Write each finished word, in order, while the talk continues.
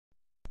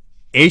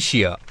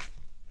Asia.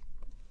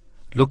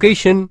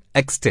 Location,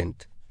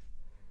 extent.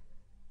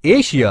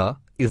 Asia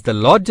is the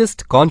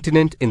largest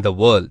continent in the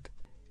world.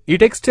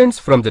 It extends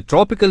from the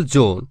tropical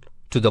zone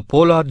to the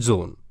polar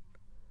zone.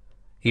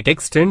 It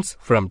extends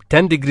from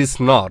 10 degrees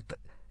north,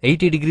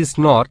 80 degrees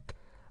north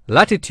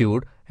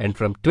latitude and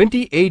from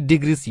 28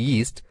 degrees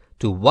east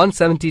to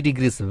 170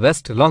 degrees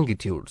west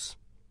longitudes.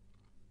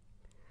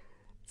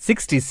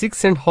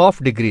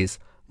 66.5 degrees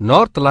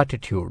north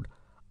latitude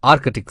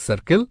Arctic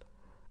Circle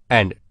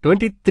and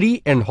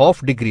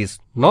 23.5 degrees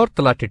north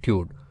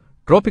latitude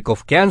Tropic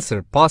of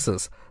Cancer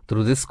passes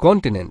through this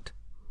continent.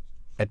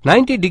 At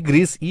 90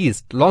 degrees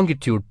east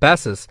longitude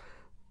passes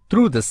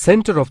through the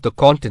center of the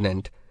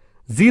continent.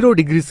 0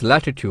 degrees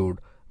latitude,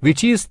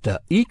 which is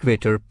the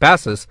equator,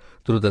 passes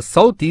through the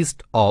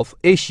southeast of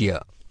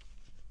Asia.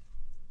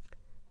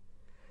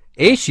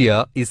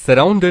 Asia is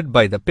surrounded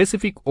by the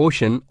Pacific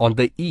Ocean on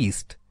the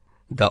east,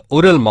 the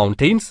Ural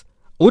Mountains,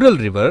 Ural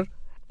River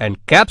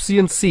and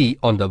Caspian Sea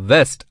on the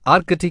west,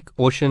 Arctic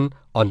Ocean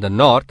on the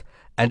north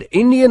and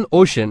Indian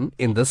Ocean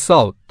in the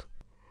south.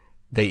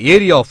 The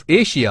area of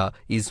Asia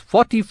is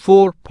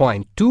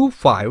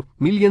 44.25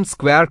 million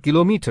square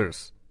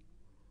kilometers.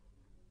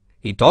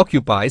 It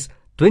occupies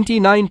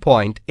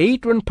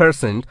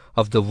 29.81%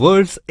 of the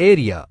world's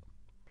area.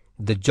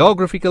 The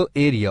geographical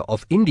area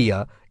of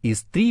India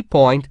is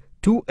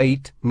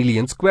 3.28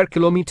 million square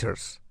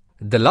kilometers.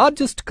 The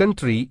largest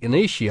country in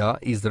Asia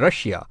is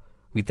Russia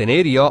with an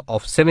area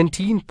of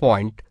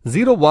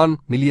 17.01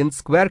 million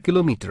square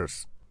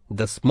kilometers.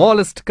 The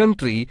smallest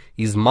country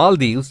is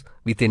Maldives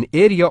with an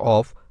area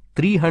of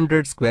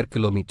 300 square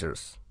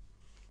kilometers.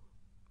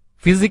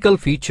 Physical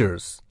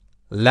features,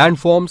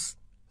 landforms,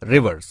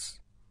 rivers.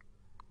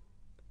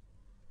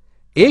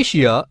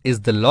 Asia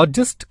is the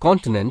largest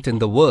continent in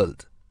the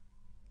world.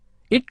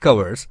 It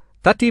covers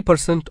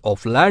 30%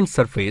 of land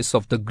surface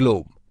of the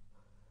globe.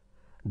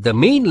 The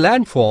main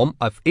landform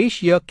of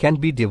Asia can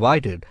be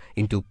divided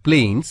into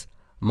plains,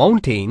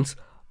 mountains,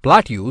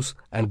 plateaus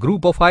and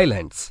group of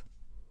islands.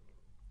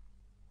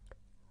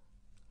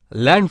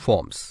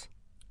 Landforms.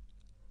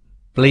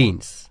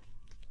 Plains.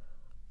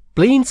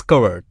 Plains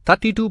cover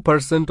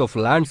 32% of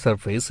land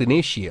surface in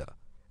Asia.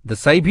 The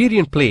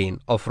Siberian plain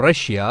of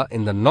Russia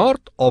in the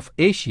north of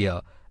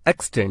Asia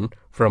extend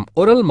from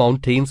Ural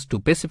Mountains to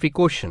Pacific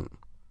Ocean.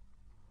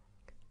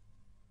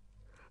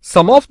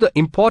 Some of the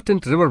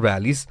important river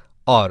valleys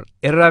are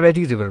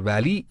Irrawaddy River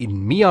Valley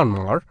in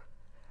Myanmar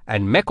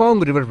and Mekong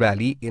River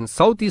Valley in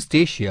Southeast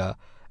Asia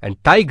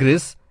and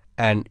Tigris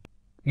and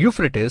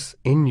Euphrates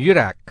in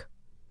Iraq.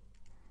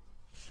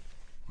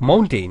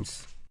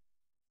 Mountains.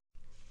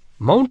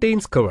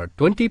 Mountains cover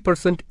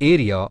 20%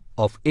 area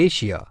of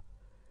Asia.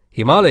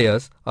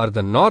 Himalayas are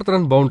the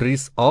northern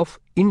boundaries of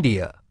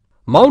India.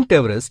 Mount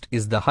Everest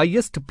is the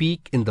highest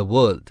peak in the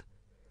world.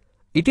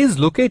 It is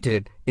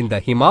located in the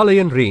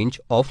Himalayan range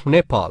of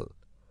Nepal.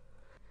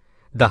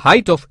 The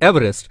height of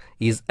Everest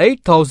is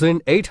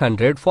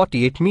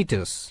 8,848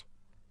 meters.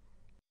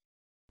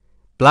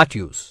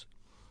 Plateaus.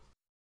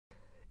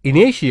 In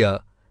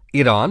Asia,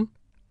 Iran,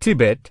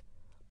 Tibet,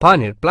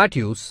 Pamir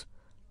Plateaus,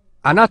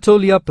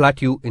 Anatolia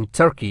Plateau in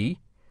Turkey,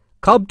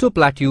 Kabto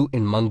Plateau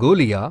in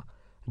Mongolia,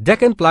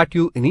 Deccan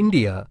Plateau in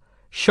India,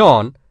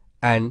 Shan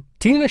and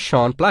Tina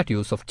Shan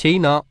Plateaus of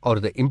China are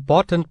the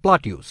important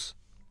plateaus.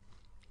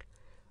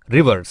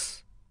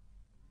 Rivers.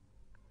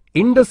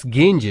 Indus,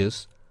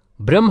 Ganges,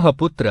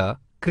 Brahmaputra,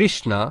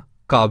 Krishna,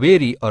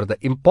 Kaveri are the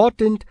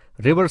important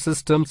river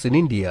systems in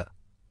India.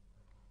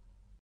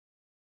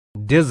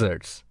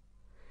 Deserts.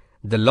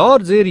 The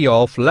large area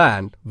of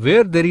land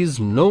where there is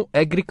no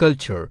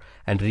agriculture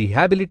and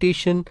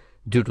rehabilitation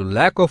due to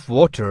lack of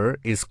water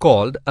is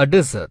called a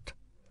desert.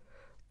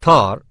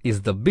 Thar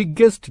is the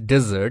biggest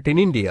desert in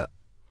India.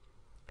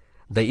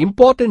 The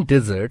important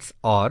deserts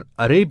are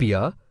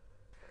Arabia,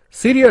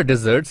 Syria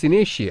deserts in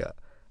Asia,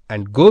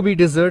 and Gobi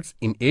deserts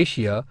in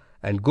Asia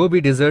and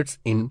Gobi deserts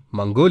in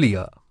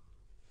Mongolia.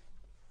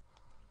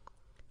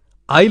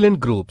 Island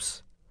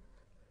groups.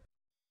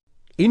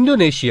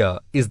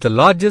 Indonesia is the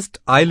largest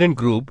island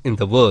group in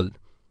the world.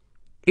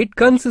 It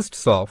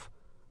consists of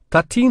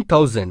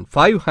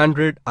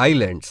 13,500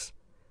 islands.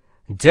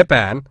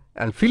 Japan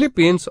and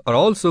Philippines are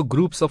also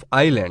groups of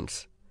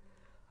islands.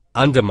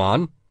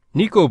 Andaman,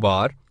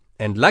 Nicobar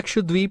and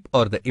Lakshadweep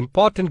are the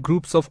important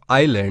groups of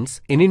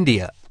islands in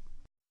India.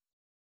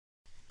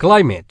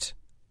 Climate.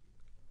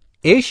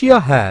 Asia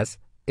has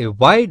a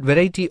wide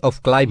variety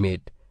of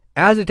climate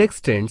as it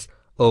extends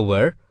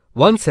over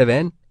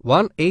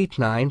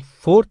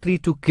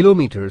 17189,432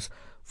 kilometers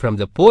from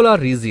the polar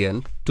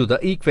region to the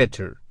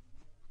equator.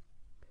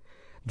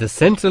 The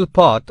central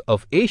part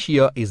of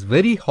Asia is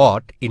very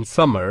hot in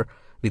summer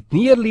with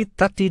nearly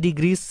 30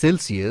 degrees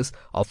Celsius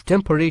of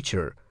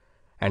temperature,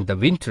 and the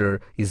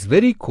winter is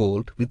very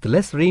cold with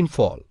less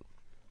rainfall.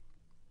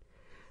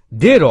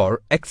 There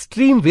are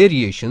extreme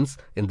variations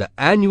in the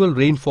annual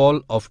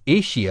rainfall of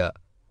Asia.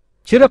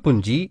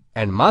 Cherrapunji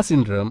and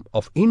Mazindram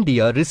of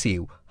India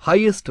receive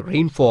highest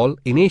rainfall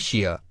in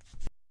Asia.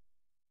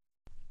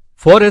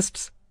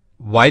 Forests,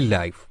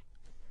 wildlife.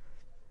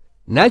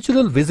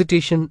 Natural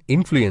vegetation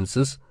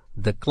influences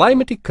the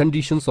climatic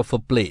conditions of a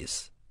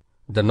place.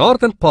 The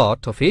northern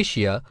part of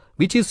Asia,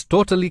 which is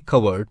totally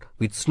covered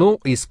with snow,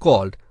 is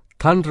called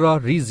tundra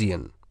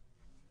region.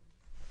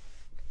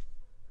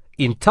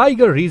 In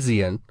taiga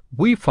region,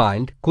 we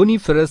find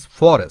coniferous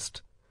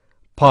forest.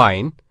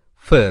 Pine,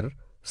 fir,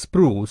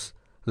 spruce,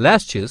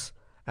 larches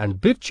and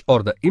birch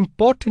are the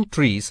important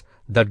trees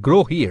that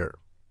grow here.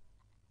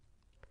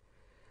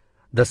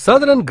 The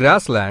southern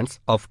grasslands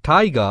of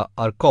taiga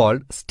are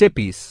called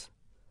steppes.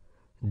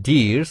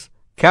 Deers,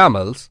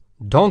 camels,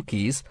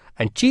 donkeys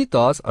and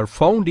cheetahs are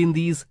found in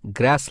these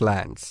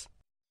grasslands.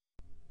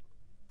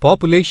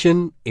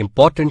 Population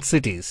important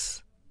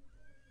cities.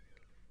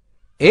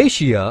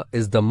 Asia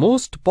is the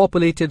most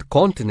populated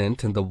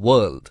continent in the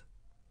world.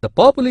 The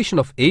population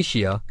of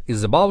Asia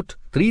is about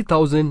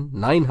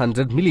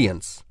 3,900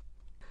 millions.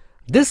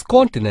 This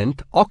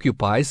continent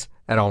occupies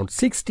around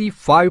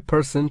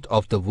 65%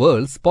 of the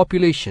world's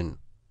population.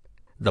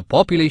 The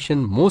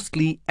population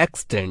mostly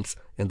extends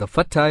in the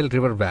fertile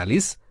river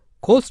valleys,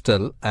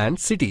 coastal and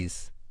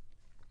cities.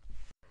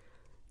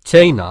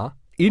 China,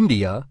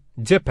 India,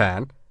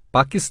 Japan,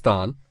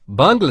 Pakistan,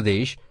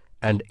 Bangladesh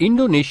and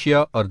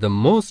Indonesia are the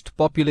most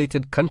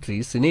populated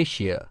countries in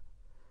Asia.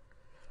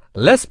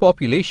 Less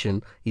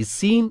population is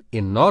seen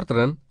in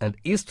northern and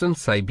eastern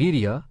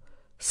Siberia,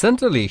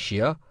 Central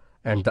Asia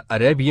and the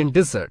Arabian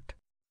Desert.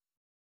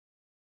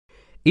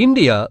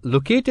 India,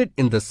 located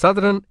in the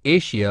southern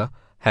Asia,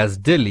 has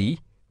Delhi,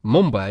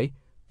 Mumbai,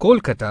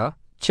 Kolkata,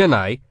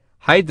 Chennai,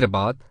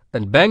 Hyderabad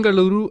and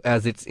Bengaluru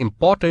as its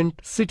important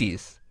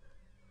cities.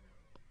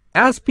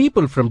 As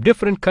people from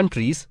different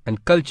countries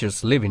and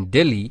cultures live in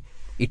Delhi,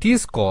 it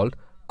is called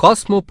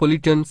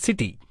cosmopolitan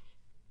city.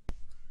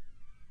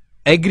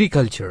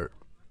 Agriculture.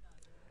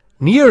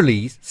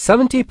 Nearly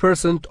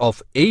 70%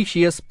 of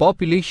Asia's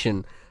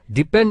population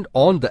depend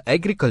on the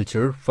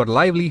agriculture for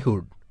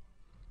livelihood.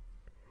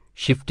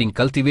 Shifting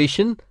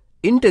cultivation,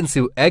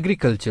 intensive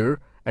agriculture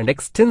and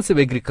extensive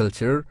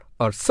agriculture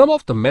are some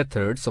of the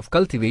methods of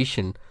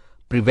cultivation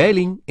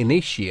prevailing in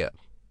Asia.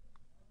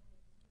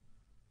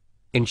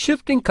 In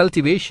shifting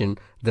cultivation,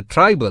 the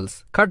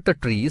tribals cut the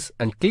trees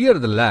and clear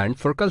the land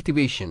for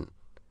cultivation.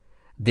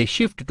 They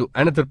shift to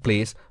another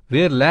place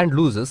where land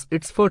loses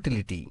its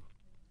fertility.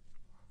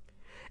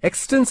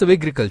 Extensive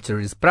agriculture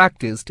is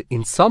practiced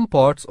in some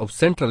parts of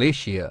Central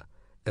Asia.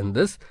 In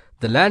this,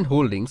 the land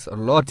holdings are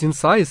large in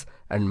size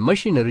and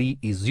machinery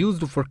is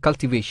used for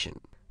cultivation.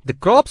 The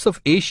crops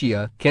of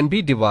Asia can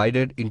be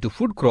divided into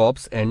food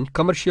crops and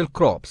commercial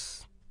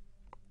crops.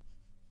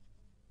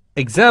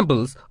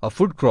 Examples of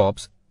food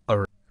crops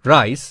are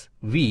rice,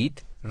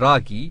 wheat,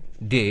 ragi,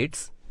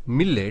 dates,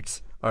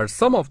 millets are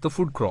some of the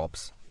food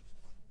crops.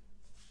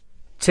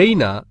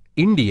 China,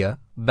 India,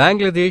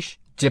 Bangladesh,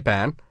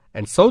 Japan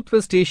and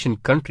Southwest Asian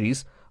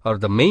countries are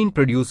the main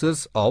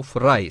producers of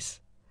rice.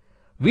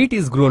 Wheat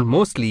is grown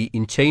mostly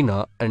in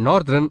China and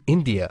northern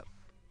India.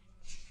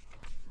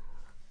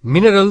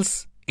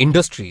 Minerals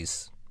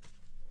industries.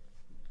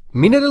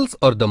 Minerals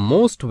are the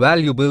most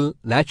valuable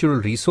natural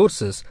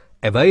resources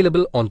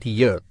available on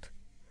the earth.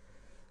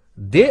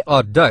 They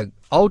are dug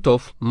out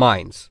of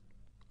mines.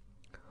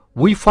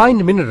 We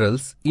find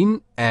minerals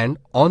in and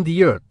on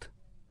the earth.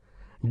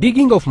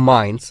 Digging of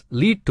mines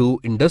lead to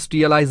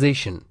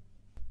industrialization.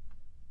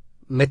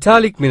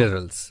 Metallic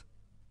minerals.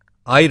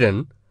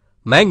 Iron,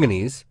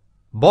 manganese,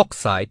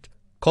 bauxite,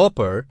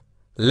 copper,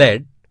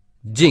 lead,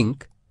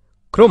 zinc,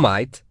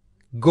 chromite,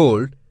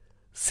 gold,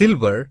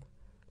 silver,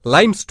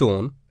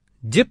 limestone,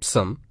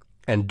 gypsum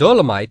and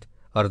dolomite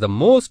are the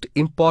most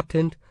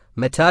important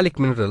metallic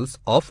minerals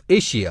of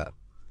Asia.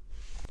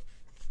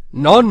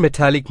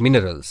 Non-metallic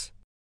minerals.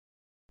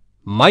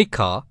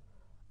 Mica,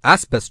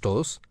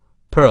 asbestos,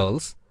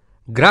 pearls,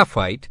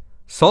 graphite,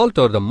 salt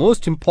are the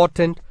most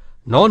important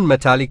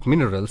non-metallic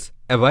minerals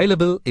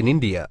available in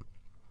India.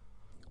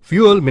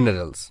 Fuel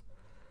minerals.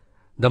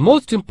 The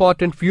most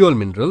important fuel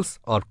minerals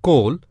are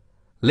coal,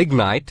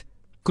 lignite,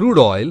 crude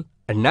oil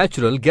and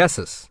natural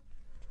gases.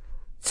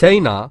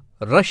 China,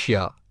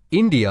 Russia,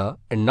 India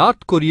and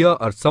North Korea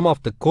are some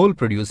of the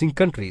coal-producing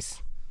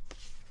countries.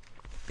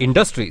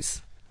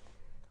 Industries.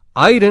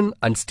 Iron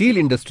and steel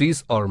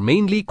industries are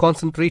mainly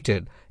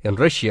concentrated in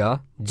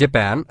Russia,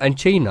 Japan and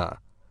China.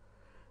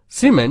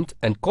 Cement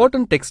and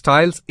cotton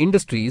textiles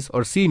industries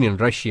are seen in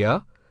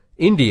Russia,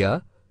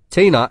 India,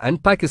 China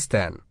and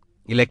Pakistan.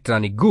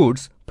 Electronic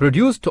goods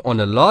produced on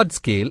a large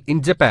scale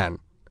in Japan.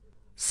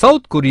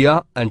 South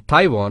Korea and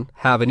Taiwan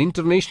have an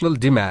international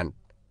demand.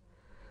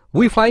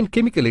 We find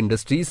chemical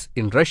industries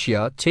in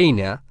Russia,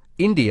 China,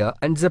 India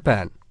and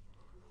Japan.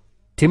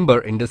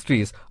 Timber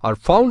industries are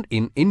found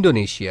in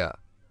Indonesia.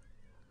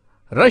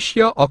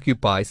 Russia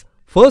occupies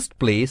first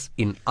place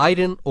in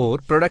iron ore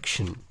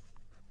production.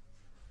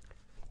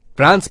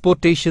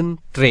 Transportation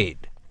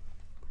trade.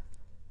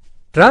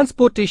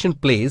 Transportation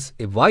plays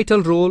a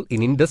vital role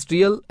in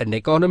industrial and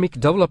economic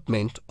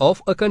development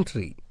of a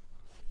country.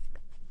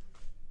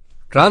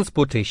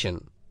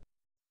 Transportation.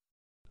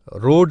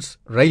 Roads,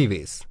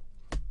 railways.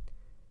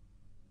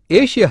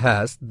 Asia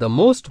has the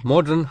most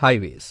modern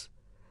highways.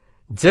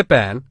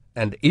 Japan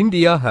and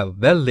India have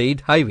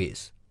well-laid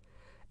highways.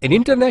 An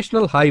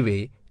international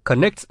highway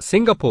connects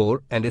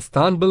Singapore and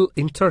Istanbul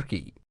in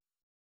Turkey.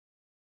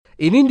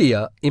 In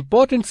India,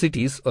 important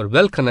cities are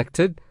well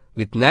connected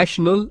with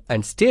national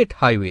and state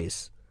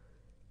highways.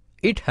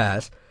 It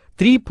has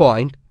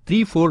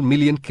 3.34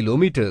 million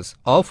kilometers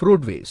of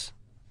roadways.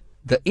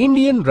 The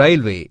Indian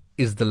Railway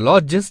is the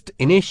largest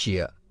in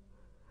Asia.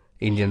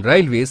 Indian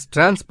Railways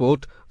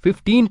transport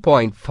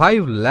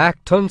 15.5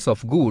 lakh tons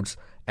of goods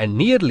and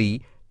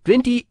nearly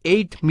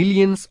 28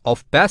 millions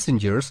of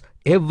passengers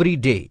every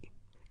day.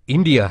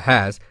 India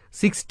has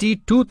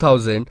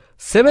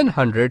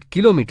 62,700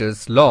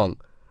 kilometers long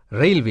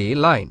railway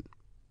line.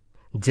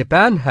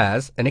 Japan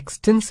has an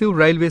extensive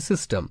railway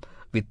system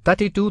with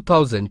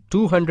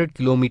 32,200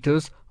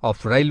 kilometers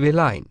of railway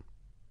line.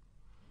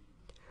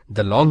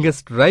 The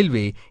longest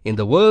railway in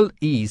the world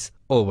is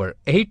over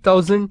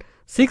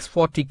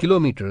 8,640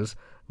 kilometers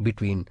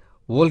between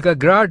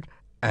Volgograd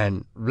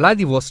and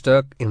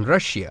Vladivostok in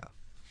Russia.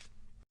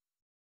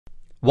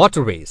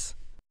 Waterways.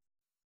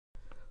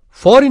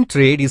 Foreign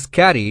trade is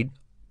carried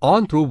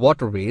on through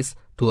waterways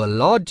to a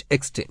large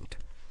extent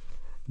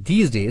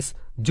these days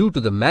due to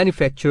the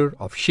manufacture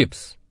of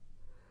ships.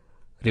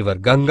 River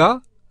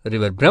Ganga,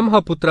 River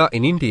Brahmaputra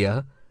in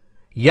India,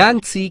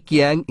 Yangtze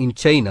Kiang in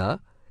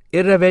China,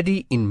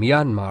 Irrawaddy in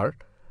Myanmar,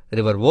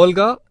 River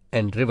Volga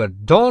and River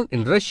Don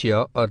in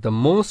Russia are the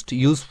most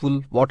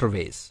useful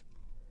waterways.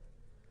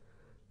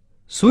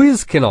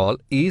 Suez Canal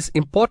is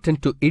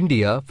important to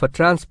India for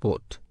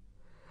transport.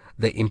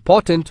 The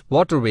important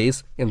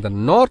waterways in the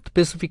North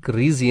Pacific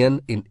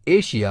region in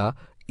Asia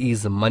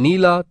is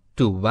Manila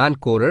to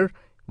Vancouver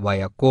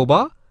via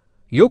Kobe,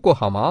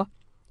 Yokohama,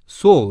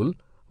 Seoul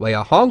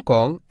via Hong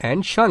Kong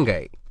and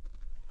Shanghai.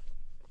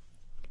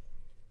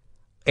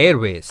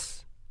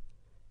 Airways.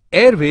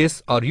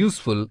 Airways are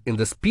useful in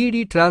the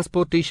speedy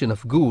transportation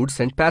of goods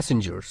and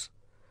passengers.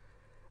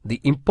 The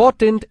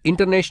important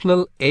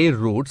international air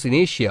routes in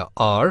Asia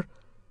are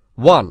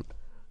 1.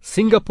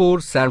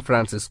 Singapore-San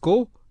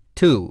Francisco,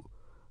 2.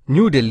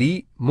 New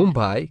Delhi,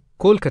 Mumbai,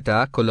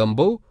 Kolkata,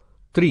 Colombo,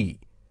 3.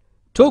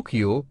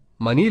 Tokyo,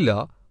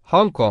 Manila,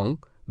 Hong Kong,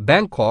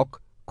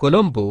 Bangkok,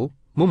 Colombo,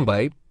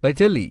 Mumbai by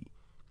Delhi.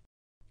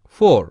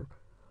 4.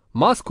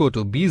 Moscow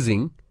to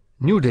Beijing,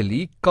 New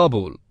Delhi,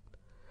 Kabul.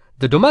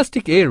 The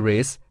domestic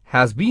airways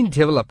has been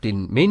developed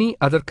in many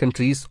other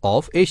countries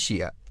of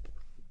Asia.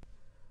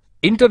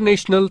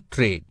 International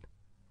trade.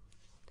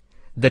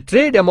 The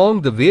trade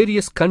among the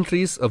various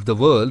countries of the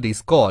world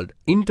is called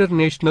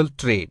international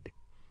trade.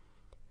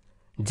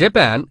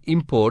 Japan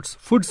imports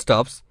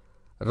foodstuffs,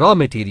 raw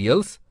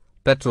materials,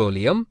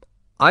 petroleum,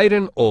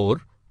 iron ore,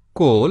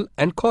 coal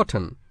and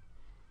cotton.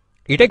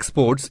 It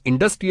exports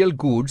industrial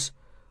goods,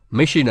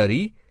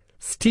 machinery,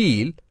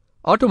 steel,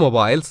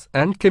 automobiles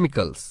and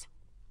chemicals.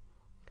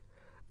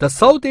 The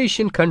South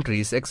Asian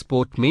countries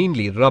export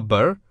mainly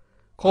rubber,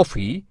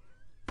 coffee,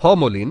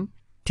 palm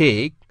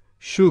teak,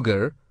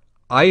 sugar,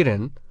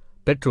 iron,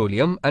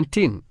 petroleum and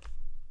tin.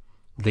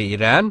 The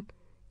Iran,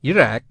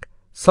 Iraq,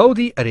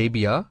 Saudi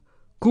Arabia,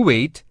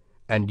 Kuwait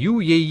and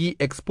UAE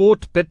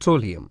export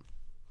petroleum.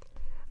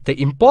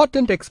 The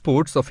important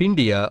exports of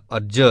India are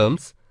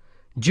gems,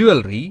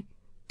 jewelry,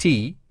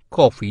 tea,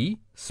 coffee,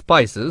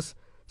 spices,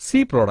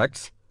 sea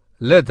products,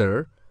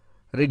 leather,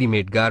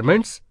 ready-made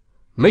garments,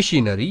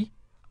 machinery,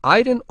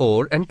 iron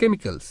ore and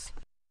chemicals.